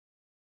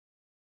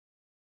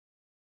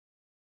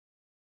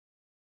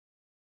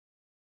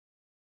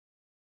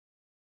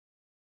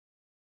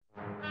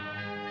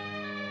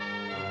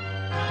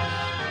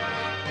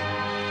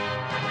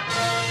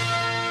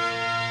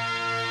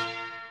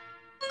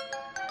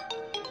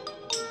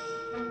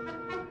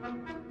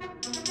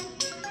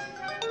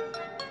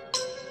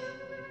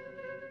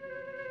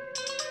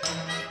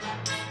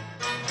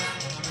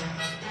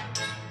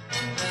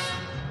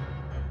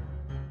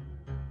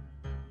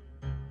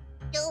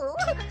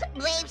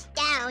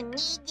BraveStarr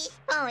need this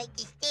point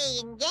to stay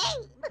in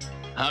game.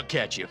 I'll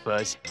catch you,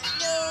 Fuzz.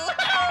 No,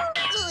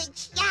 good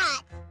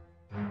shot.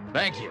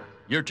 Thank you.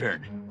 Your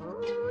turn.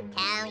 Ooh,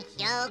 town's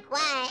so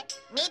quiet.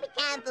 Maybe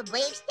time for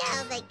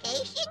BraveStarr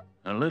vacation?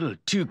 A little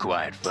too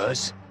quiet,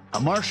 Fuzz. A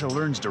marshal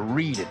learns to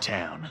read a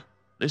town.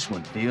 This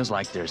one feels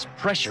like there's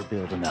pressure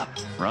building up.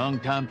 Wrong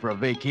time for a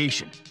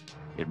vacation.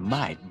 It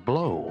might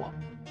blow.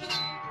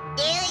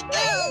 There it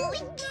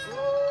goes.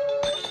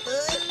 Ooh,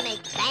 Fuzz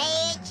makes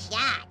bad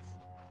shots.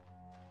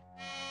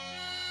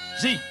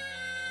 Zeke!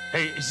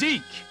 Hey,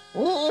 Zeke!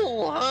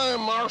 Oh, hi,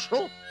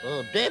 Marshal.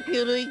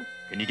 Deputy.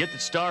 Can you get the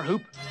star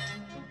hoop?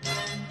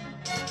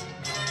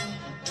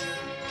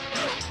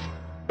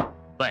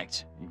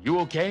 Thanks. You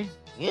okay?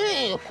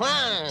 Yeah,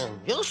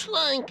 fine. Just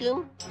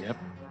thinking. Yep.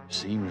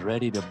 Seems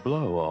ready to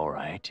blow, all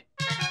right.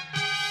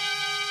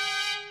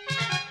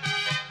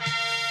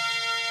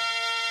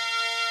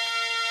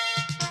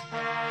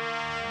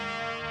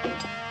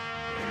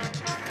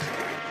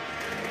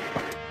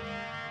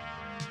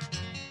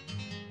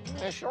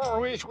 I sure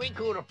wish we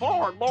could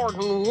afford more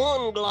than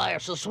one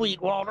glass of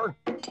sweet water.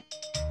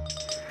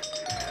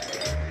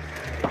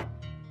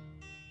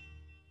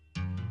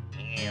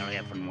 Hell,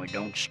 if we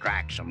don't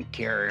strike some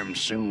Kerium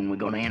soon, we're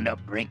gonna end up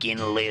drinking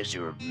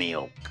lizard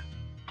milk.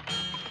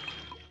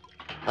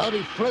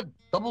 Howdy, Fred.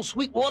 Double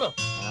sweet water.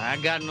 I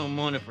got no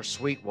money for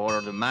sweet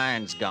water. The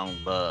mine's gone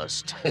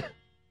bust.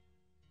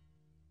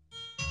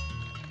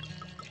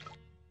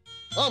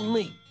 On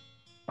me.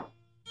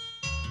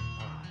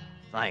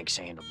 Thanks,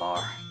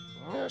 Handlebar.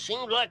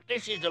 Seems like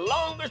this is the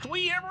longest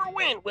we ever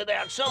went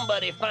without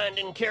somebody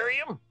finding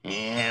Kerium.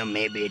 Yeah,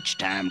 maybe it's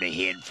time to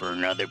head for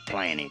another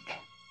planet.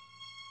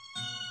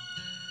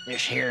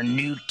 This here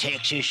new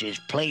Texas is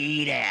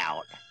played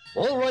out.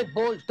 All right,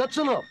 boys, that's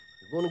enough.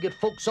 You're gonna get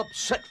folks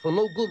upset for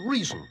no good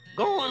reason.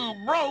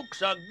 Going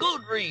broke's a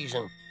good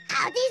reason.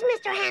 Howdy's,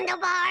 Mr.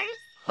 Handlebars?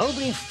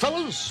 Howdy,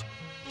 fellas.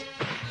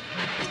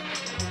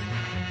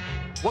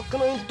 What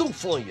can I do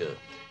for you?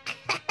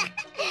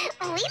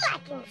 We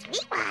like in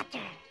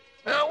Sweetwater.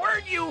 Now,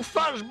 where'd you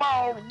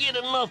fuzzballs get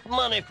enough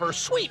money for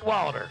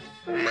Sweetwater?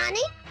 Money?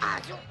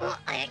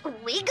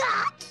 We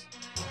got.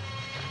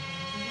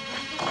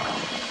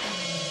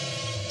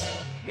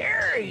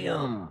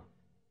 Kerium.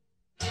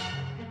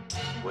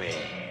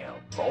 Well,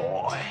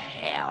 boy,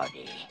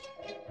 howdy.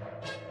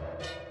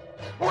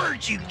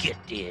 Where'd you get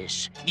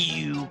this,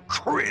 you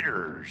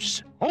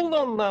critters? Hold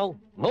on now.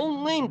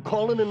 No name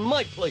calling in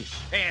my place.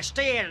 Hey,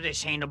 stay out of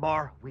this,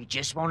 Handlebar. We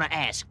just want to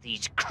ask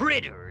these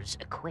critters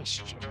a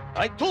question.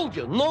 I told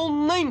you,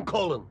 no name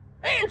calling.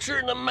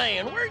 Answer the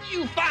man. Where'd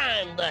you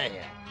find that?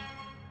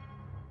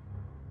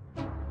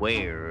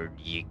 Where'd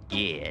you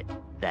get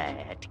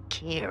that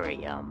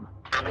Kerium?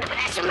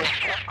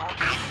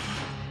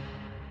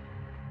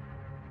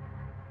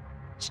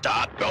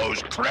 Stop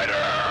those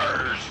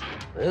critters!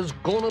 There's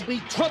gonna be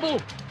trouble.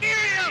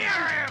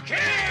 Kerium!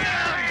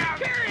 Kerium!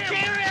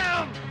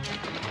 Kerium!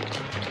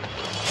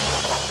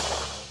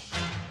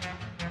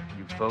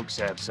 You folks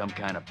have some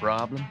kind of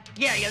problem?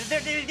 Yeah,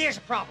 there's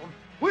a problem.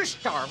 We're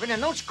starving,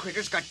 and those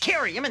critters got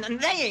Kerium, and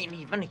they ain't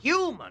even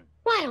human.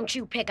 Why don't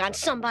you pick on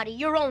somebody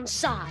your own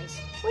size?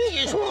 We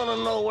just want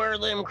to know where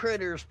them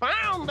critters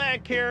found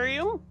that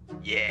Kerium.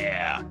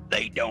 Yeah,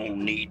 they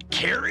don't need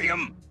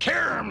Kerium.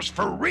 Kerium's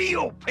for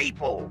real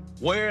people.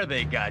 Where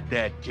they got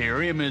that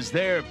Kerium is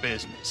their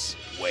business.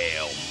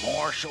 Well,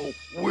 Marshal,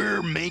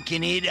 we're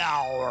making it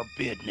our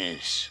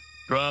business.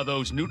 Draw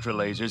those neutral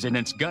lasers and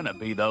it's gonna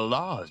be the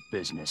law's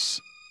business.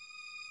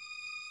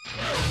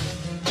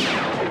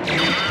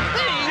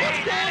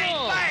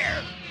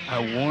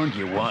 I warned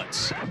you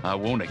once. I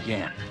won't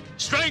again.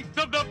 Strength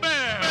of the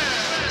bear!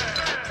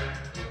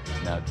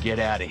 Now get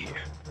out of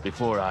here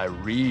before I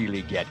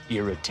really get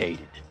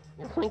irritated.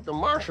 You think the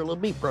marshal will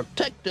be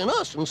protecting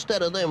us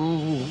instead of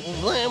them...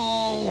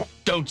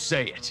 Don't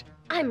say it.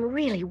 I'm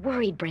really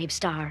worried,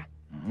 BraveStarr.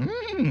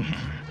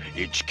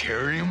 It's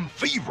Kerium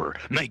fever.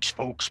 Makes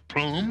folks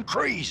plumb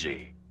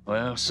crazy.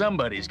 Well,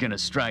 somebody's gonna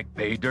strike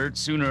pay dirt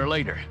sooner or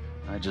later.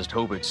 I just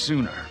hope it's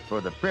sooner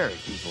for the Prairie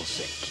People's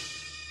sake.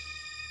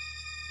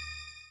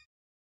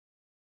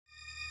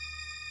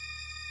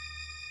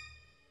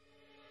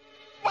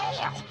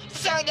 Well,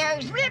 so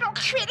those little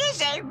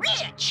critters are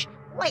rich.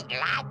 Wait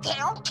till I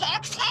tell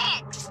Tex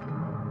Hex.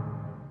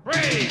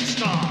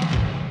 BraveStarr!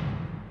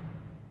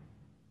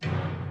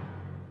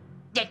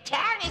 The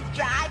town is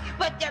dry,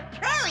 but the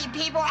Prairie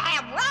People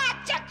have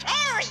lots of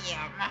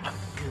Kerium.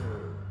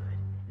 Good.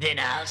 Then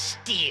I'll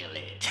steal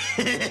it.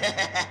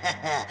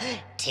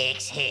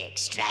 Tex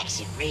Hex strikes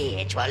it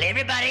rich while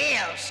everybody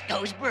else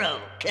goes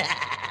broke.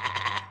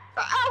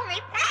 The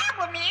only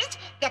problem is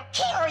the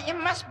Kerium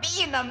Kerium must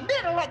be in the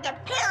middle of the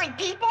Prairie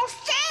People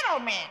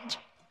settlement.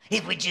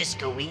 If we just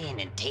go in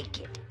and take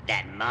it,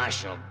 that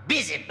Marshal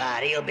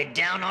busybody will be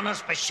down on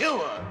us for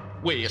sure.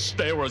 Wish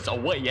there was a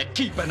way of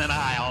keeping an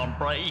eye on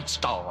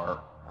BraveStarr.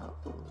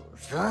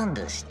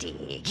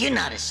 Thunderstick, you're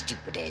not as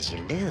stupid as you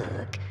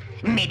look.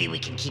 Maybe we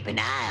can keep an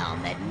eye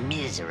on that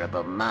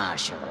miserable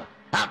Marshal.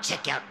 I'll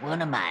check out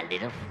one of my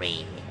little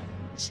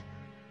friends.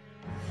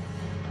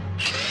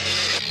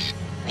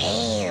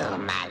 Well,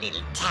 my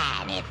little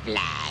tiny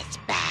fly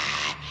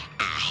spy,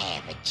 I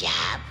have a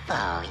job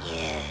for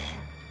you.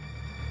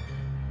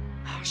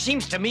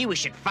 Seems to me we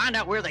should find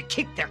out where they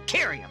keep their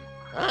Kerium.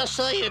 I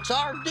say it's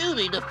our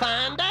duty to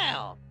find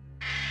out.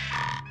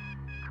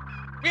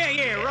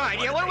 Yeah, right.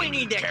 Yeah, what do we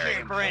need that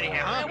Kerium for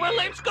anyhow, huh? Well,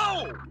 let's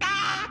go.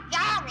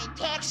 Sorry,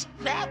 Tex.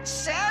 That's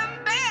some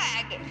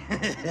bug.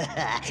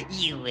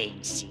 You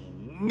ain't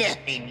seen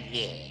nothing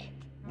yet.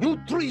 You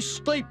three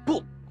stay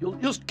put. You'll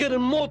just get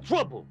in more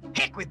trouble.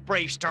 Heck with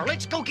BraveStarr.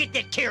 Let's go get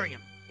that Kerium.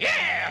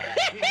 Yeah!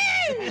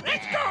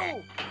 Let's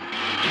go!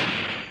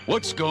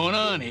 What's going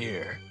on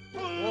here?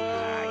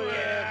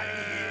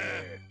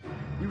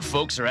 You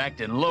folks are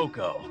acting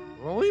loco.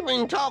 Well, we've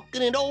been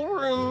talking it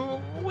over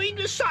and we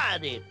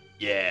decided.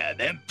 Yeah,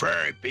 them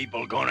Prairie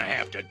People gonna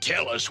have to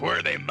tell us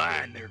where they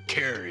mine their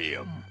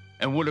Kerium.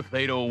 And what if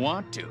they don't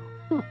want to?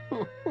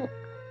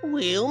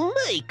 We'll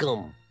make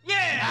them.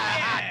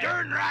 Yeah!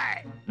 Darn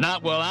right.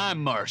 Not while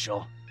I'm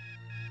Marshal.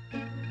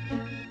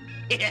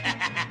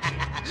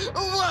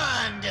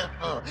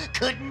 Wonderful.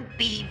 Couldn't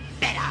be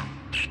better.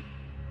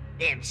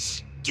 Them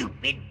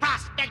stupid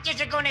prospectors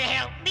are gonna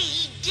help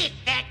me get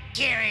that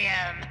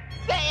Kerium.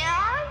 They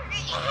are?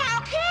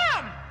 How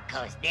come?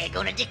 Cause they're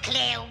gonna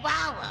declare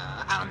war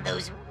on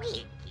those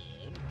wicked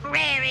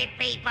Prairie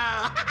People.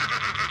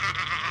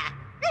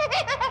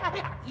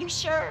 You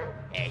sure?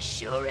 As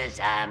sure as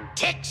I'm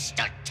Tex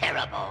the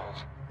Terrible.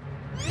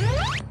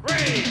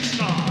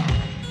 BraveStarr!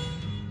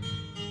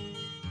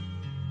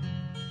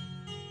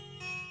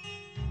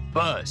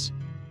 Buzz.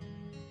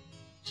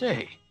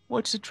 Say,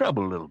 what's the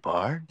trouble, little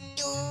pard?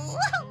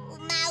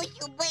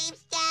 Marshal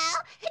BraveStarr.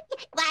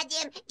 Why,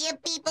 them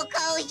people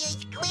call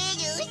us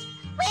critters.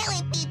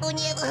 Prairie People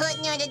never hurt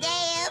none of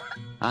them.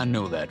 I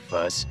know that,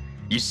 Fuss.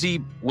 You see,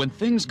 when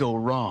things go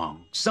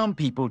wrong, some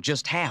people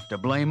just have to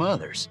blame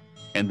others.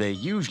 And they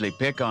usually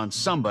pick on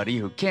somebody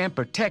who can't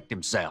protect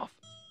himself.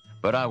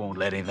 But I won't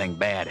let anything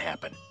bad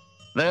happen.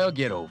 They'll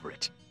get over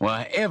it.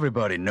 Why,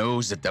 everybody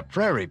knows that the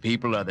Prairie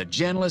People are the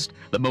gentlest,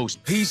 the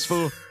most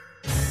peaceful...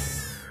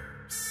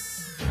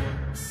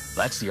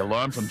 That's the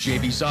alarm from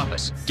J.B.'s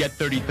office. Get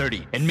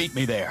 3030 and meet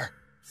me there.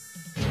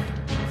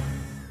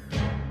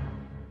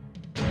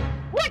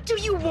 What do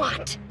you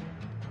want?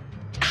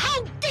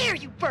 How dare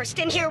you burst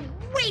in here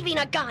waving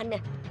a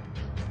gun?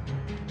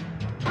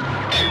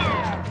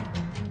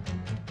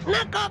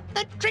 Knock off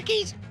the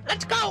trickies.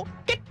 Let's go.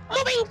 Get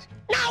moving.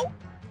 Now.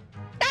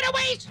 That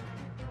away.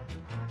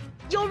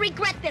 You'll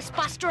regret this,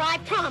 Buster, I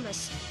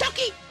promise.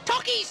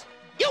 Talkies.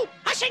 You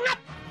hushing up.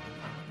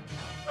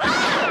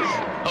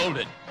 Hold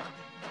it.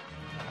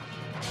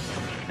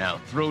 Now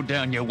throw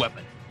down your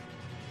weapon.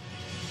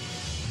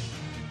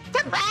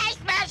 Surprise,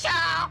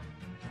 Marshal!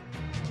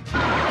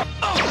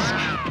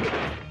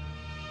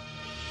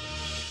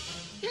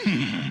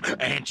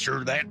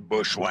 Answer that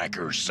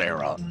bushwhacker,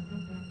 Sarah.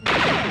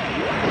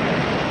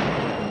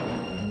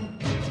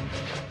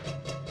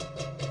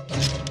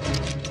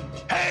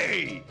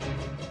 Hey!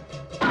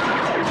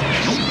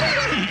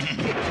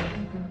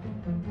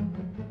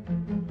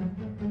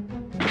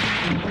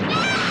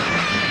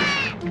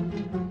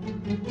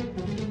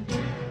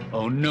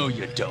 Oh, no,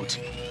 you don't.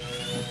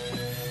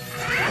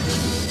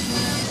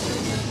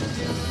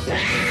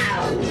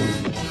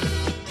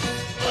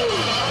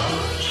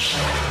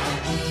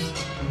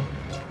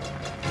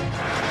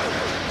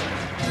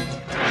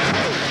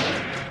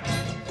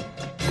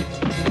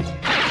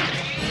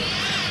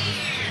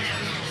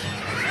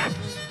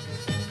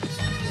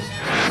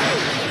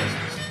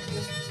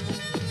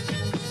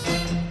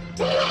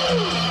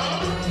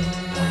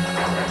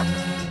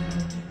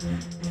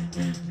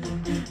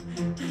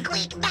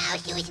 Quick,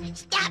 Marshals,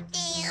 stop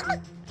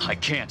them. I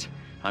can't.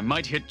 I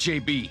might hit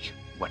J.B.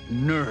 What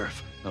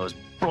nerve. Those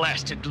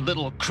blasted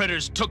little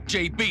critters took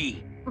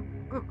J.B.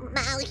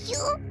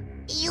 Marshal,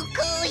 you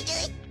called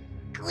us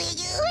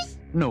critters?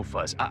 No,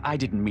 Fuzz. I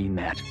didn't mean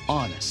that.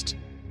 Honest.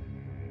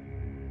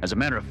 As a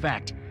matter of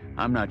fact,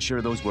 I'm not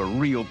sure those were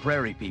real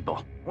Prairie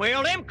People.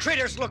 Well, them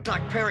critters look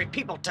like Prairie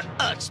People to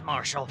us,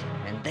 Marshal.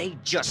 And they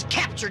just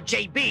captured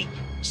J.B.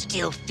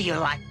 Still feel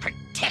like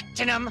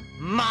protecting them,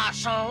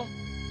 Marshal?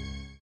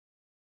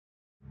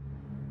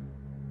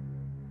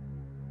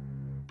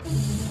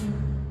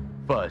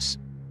 Fuzz,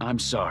 I'm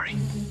sorry.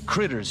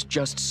 Critters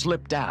just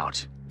slipped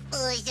out.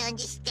 Fuzz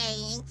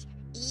understands.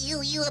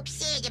 You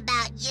upset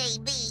about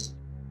J.B.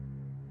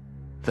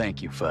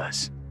 Thank you,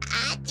 Fuzz.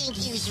 I think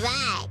he's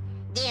right.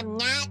 They're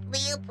not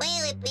real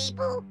Prairie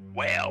People.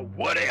 Well,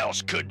 what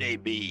else could they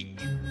be?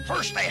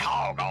 First they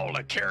hog all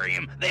the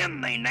Kerium, then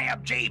they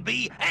nab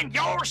JB, and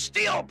you're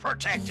still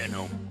protecting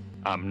them.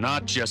 I'm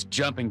not just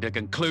jumping to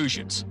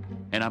conclusions,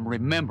 and I'm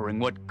remembering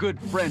what good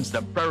friends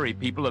the Prairie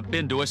People have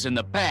been to us in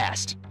the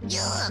past. Look,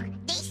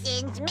 they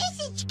send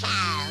message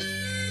cows.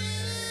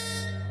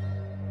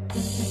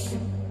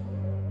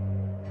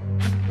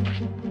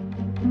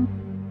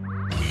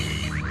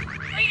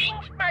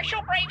 Greetings,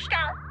 Marshal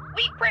BraveStarr.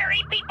 We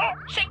Prairie People,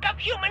 sick of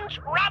humans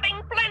robbing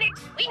planet.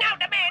 We now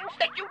demand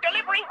that you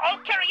delivering all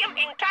Kerium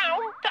in town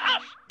to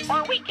us,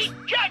 or we keep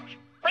Judge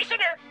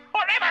prisoner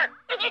forever.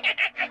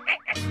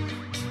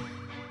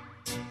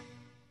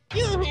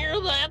 You hear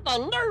that? The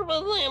nerve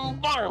of them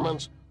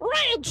varmints.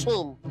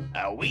 Ransom!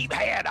 We've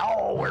had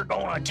all we're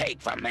gonna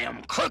take from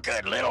them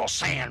crooked little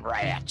sand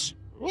rats.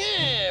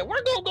 Yeah,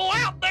 we're gonna go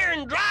out there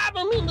and drive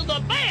them into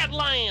the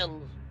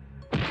Badlands.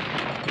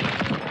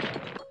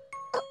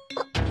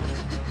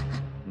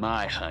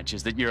 My hunch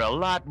is that you're a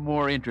lot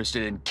more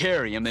interested in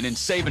Kerium than in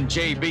saving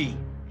J.B.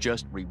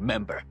 Just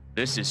remember,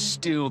 this is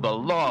still the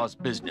law's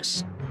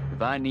business.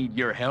 If I need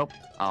your help,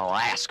 I'll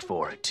ask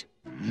for it.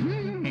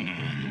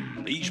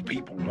 These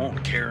people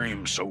want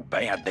Kerium so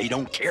bad they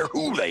don't care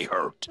who they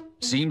hurt.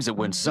 Seems that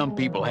when some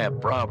people have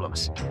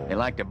problems, they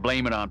like to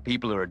blame it on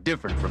people who are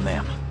different from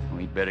them.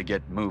 We'd better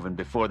get moving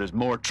before there's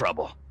more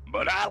trouble.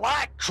 But I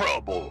like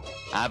trouble.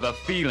 I've a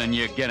feeling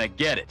you're gonna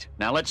get it.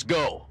 Now let's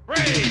go.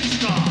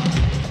 BraveStarr!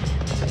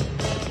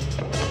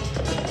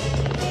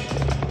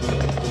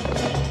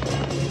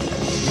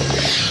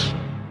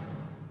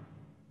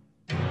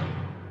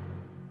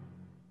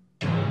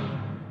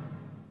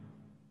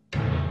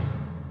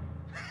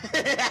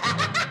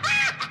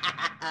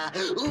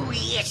 Ooh,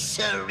 yes,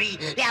 sirree.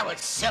 That was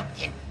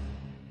something.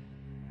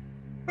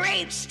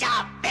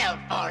 BraveStarr fell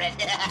for it.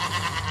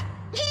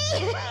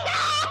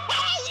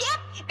 Yep,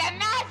 the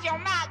Marshal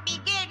might be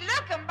good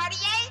looking, but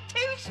he ain't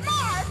too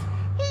smart.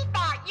 He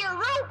thought your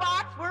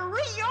robots were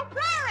real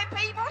Prairie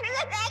People.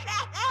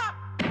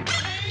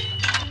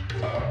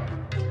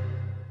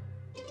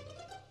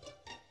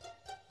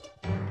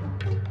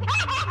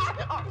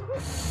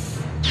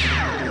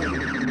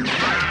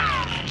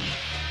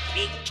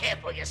 Be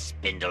careful, you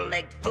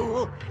spindle-legged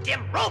fool.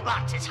 Them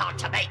robots is hard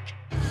to make.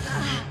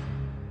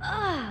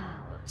 Oh,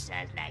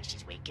 sounds like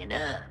she's waking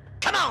up.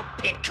 Come on,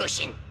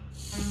 pincushion.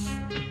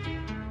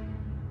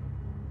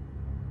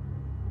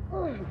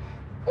 Oh,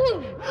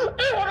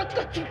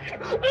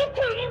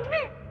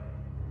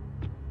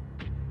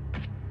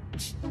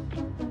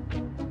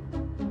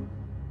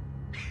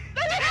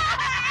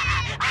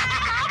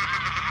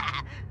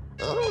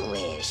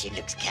 well, she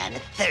looks kind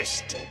of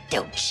thirsty,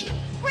 don't she?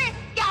 Well,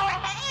 go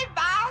ahead,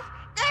 boss.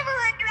 Give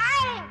her a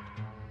drink.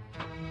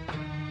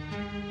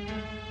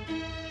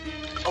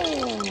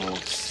 Oh,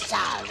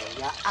 sorry,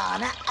 Your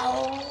Honor.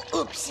 Oh,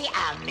 oopsie,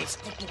 I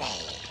missed the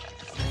glass.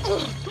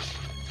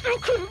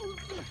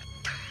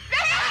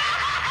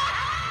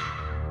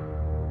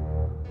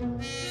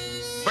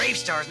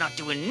 BraveStarr's not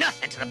doing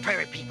nothing to the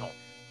Prairie People.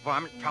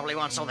 Varmint probably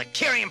wants all the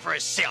Kerium for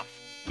himself.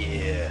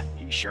 Yeah,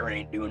 he sure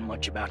ain't doing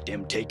much about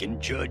them taking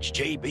Judge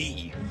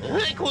J.B.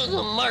 Heck with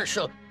the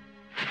Marshal.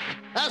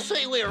 I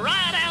say we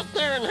ride out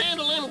there and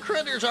handle them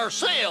critters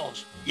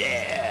ourselves.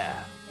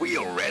 Yeah,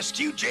 we'll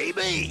rescue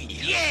J.B.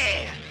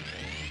 Yeah!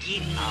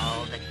 Get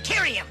all the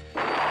Kerium!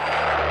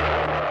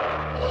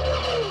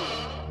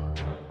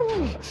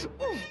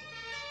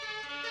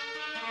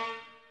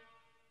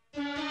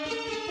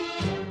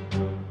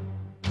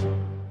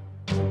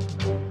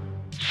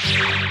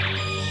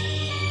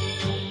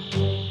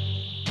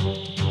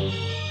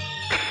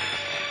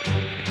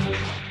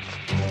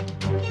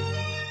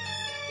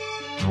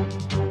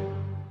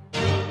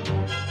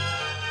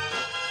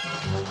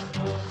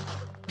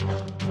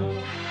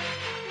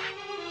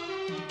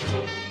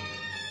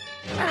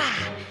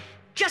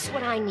 Just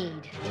what I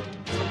need.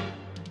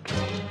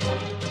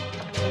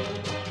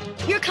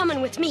 You're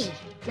coming with me.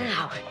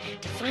 Now,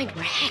 to find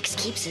where Hex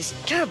keeps his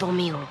turbo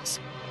mules.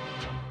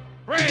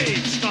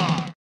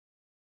 BraveStarr!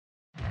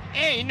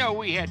 Hey, you know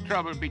we had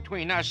trouble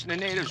between us and the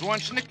natives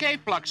once in the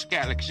K-Flux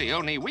galaxy,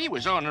 only we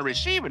was on the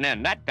receiving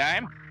end that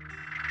time.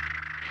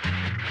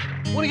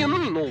 What do you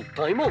mean,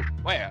 old-timer?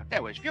 Well,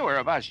 there was fewer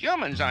of us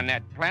humans on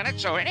that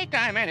planet, so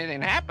anytime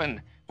anything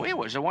happened, we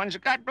was the ones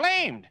that got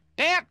blamed.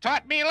 Dad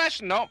taught me a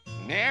lesson, though.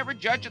 Never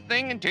judge a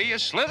thing until you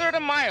slithered a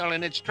mile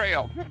in its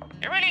trail.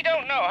 You really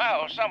don't know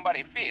how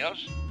somebody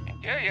feels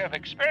until you've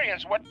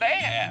experienced what they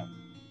have.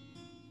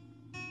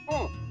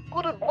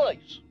 Good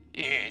advice.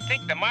 You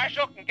think the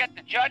Marshal can get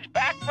the judge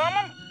back from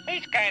him?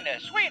 He's kind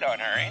of sweet on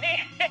her, ain't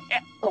he?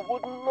 I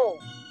wouldn't know.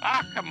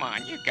 Ah, come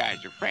on, you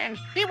guys are friends.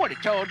 He would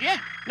have told you.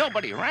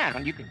 Nobody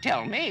around, you can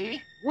tell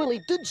me. Well, he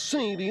did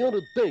say the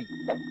other day.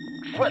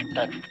 Drat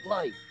that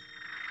fly.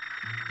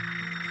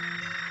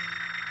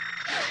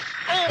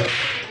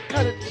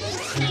 Got it.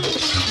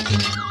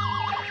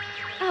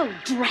 Oh,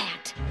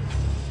 drat.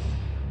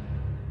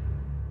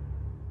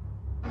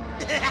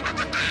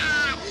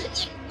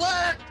 It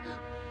worked!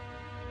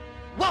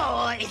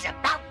 War is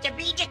about to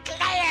be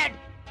declared!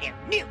 The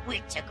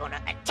nitwits are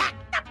gonna attack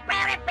the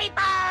Prairie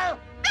People!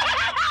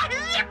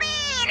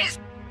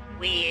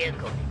 We're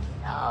gonna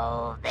get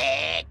all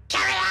their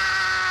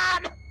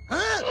Kerium!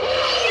 Huh?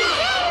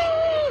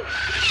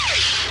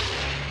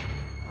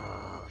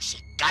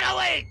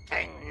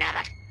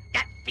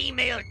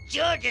 sawmill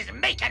judge is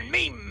making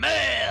me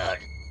mad.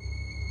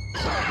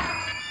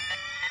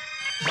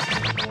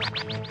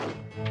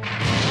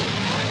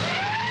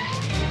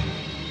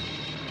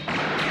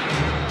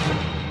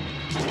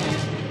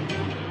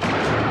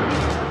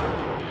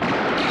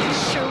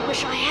 Sure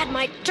wish I had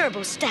my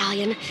turbo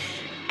stallion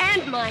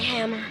and my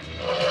hammer.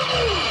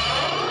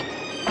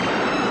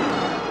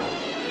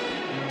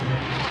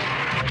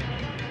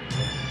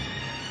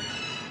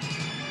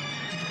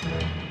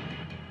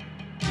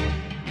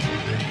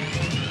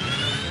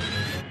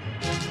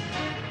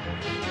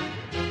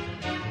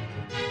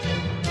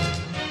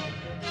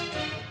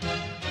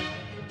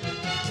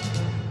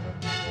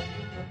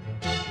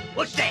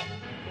 What's that?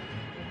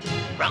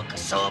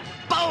 Bronchosaur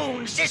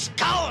bones. This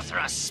calls for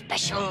a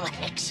special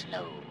hex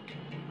load.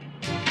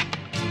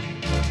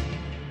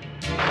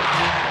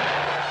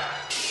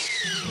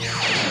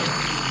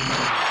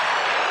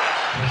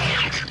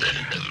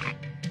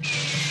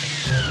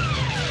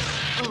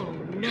 Oh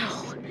no,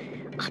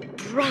 a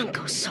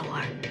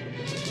bronchosaur.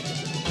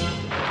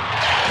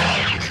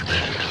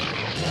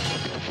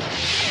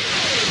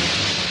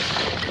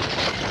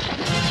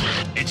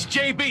 It's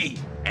J.B.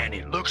 And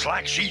it looks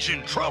like she's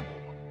in trouble.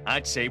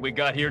 I'd say we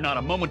got here not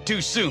a moment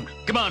too soon.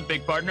 Come on,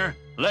 big partner.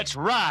 Let's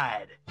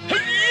ride. Way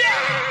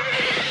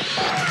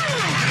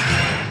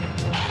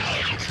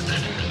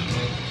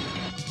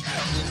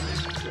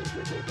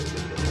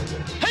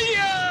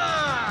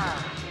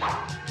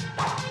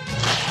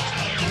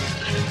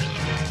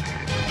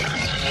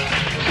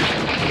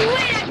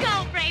to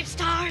go,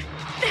 BraveStarr!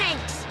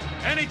 Thanks!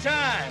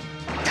 Anytime.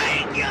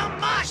 Thank you,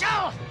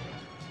 Marshal!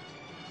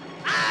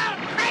 I'll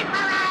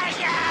vaporize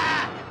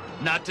ya!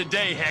 Not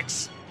today,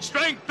 Hex.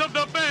 Strength of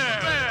the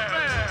bear!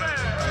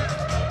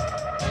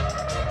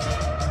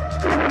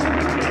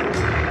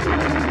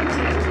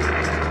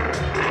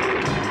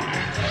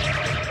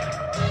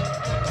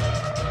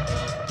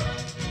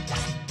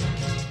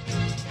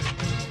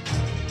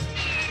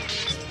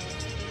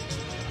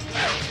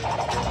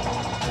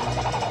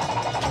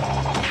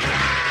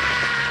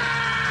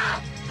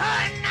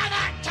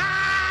 Another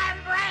time,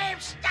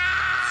 BraveStarr!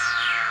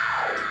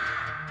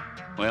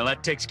 Well,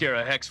 that takes care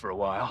of Hex for a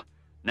while.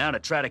 Now to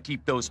try to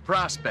keep those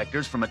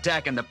prospectors from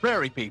attacking the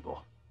Prairie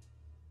People.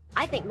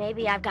 I think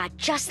maybe I've got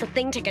just the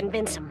thing to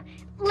convince them.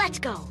 Let's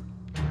go.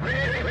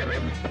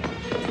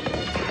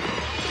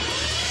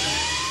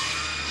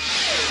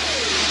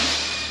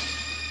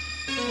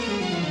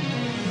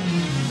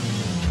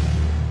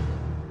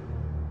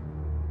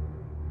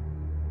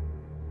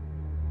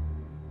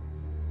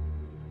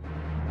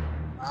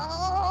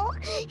 Oh,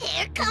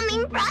 here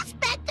coming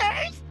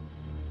prospectors.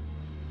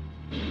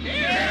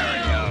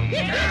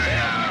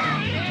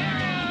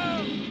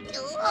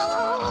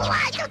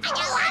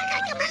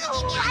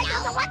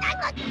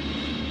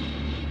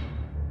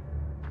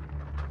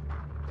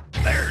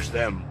 There's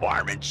them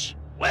varmints.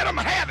 Let them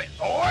have it,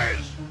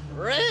 boys.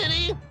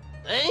 Ready,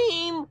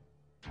 aim,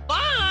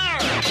 fire!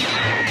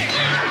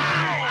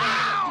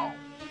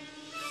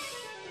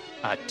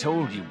 I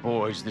told you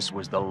boys this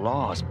was the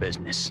law's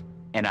business,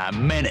 and I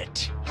meant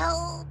it.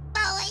 Oh,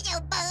 boys,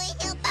 oh, boys,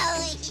 oh,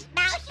 boys. It's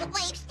Marshal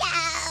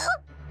BraveStarr.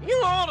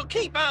 You ought to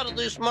keep out of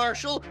this,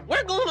 Marshal.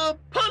 We're gonna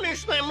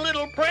punish them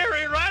little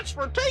prairie rats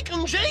for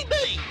taking J.B.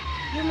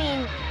 You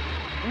mean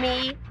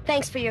me?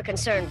 Thanks for your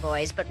concern,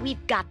 boys, but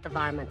we've got the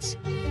varmints.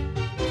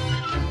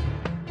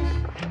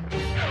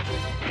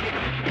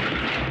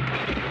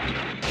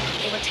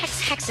 They were Tex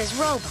Hex's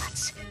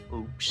robots.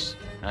 Oops.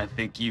 I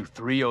think you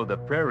three owe the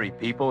Prairie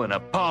People an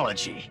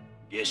apology.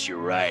 Guess you're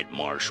right,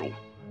 Marshal.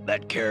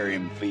 That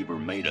Kerium fever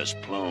made us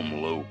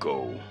plumb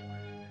loco.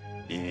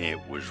 It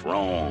was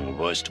wrong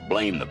of us to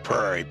blame the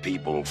Prairie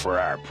People for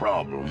our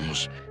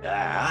problems.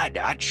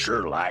 I'd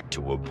sure like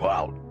to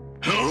apologize.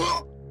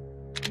 Huh?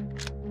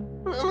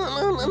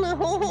 No,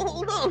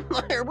 hold on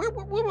there.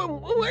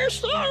 We're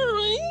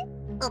sorry.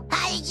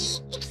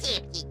 Apology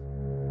accepted.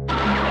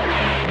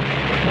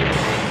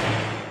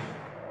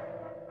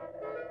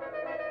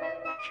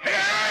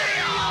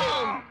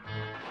 Kerium!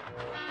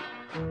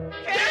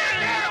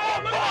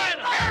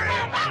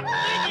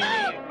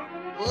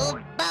 Oh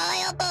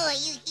boy,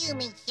 you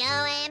humans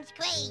sure am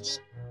crazy.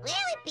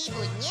 Prairie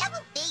People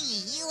never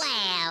figure you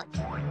out.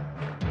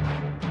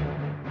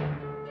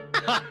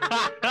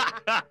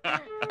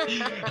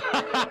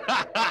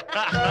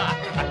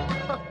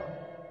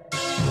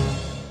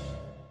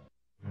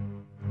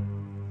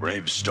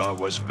 BraveStarr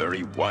was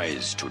very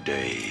wise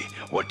today.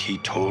 What he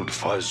told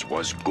Fuzz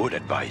was good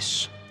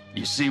advice.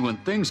 You see, when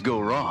things go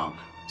wrong,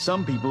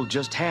 some people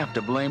just have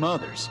to blame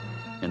others.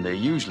 And they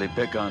usually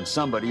pick on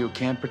somebody who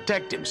can't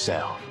protect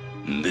himself.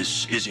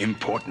 This is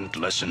important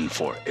lesson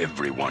for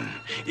everyone.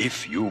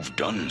 If you've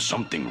done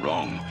something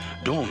wrong,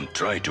 don't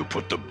try to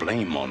put the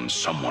blame on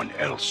someone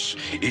else.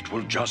 It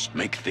will just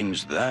make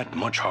things that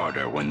much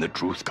harder when the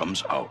truth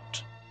comes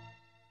out.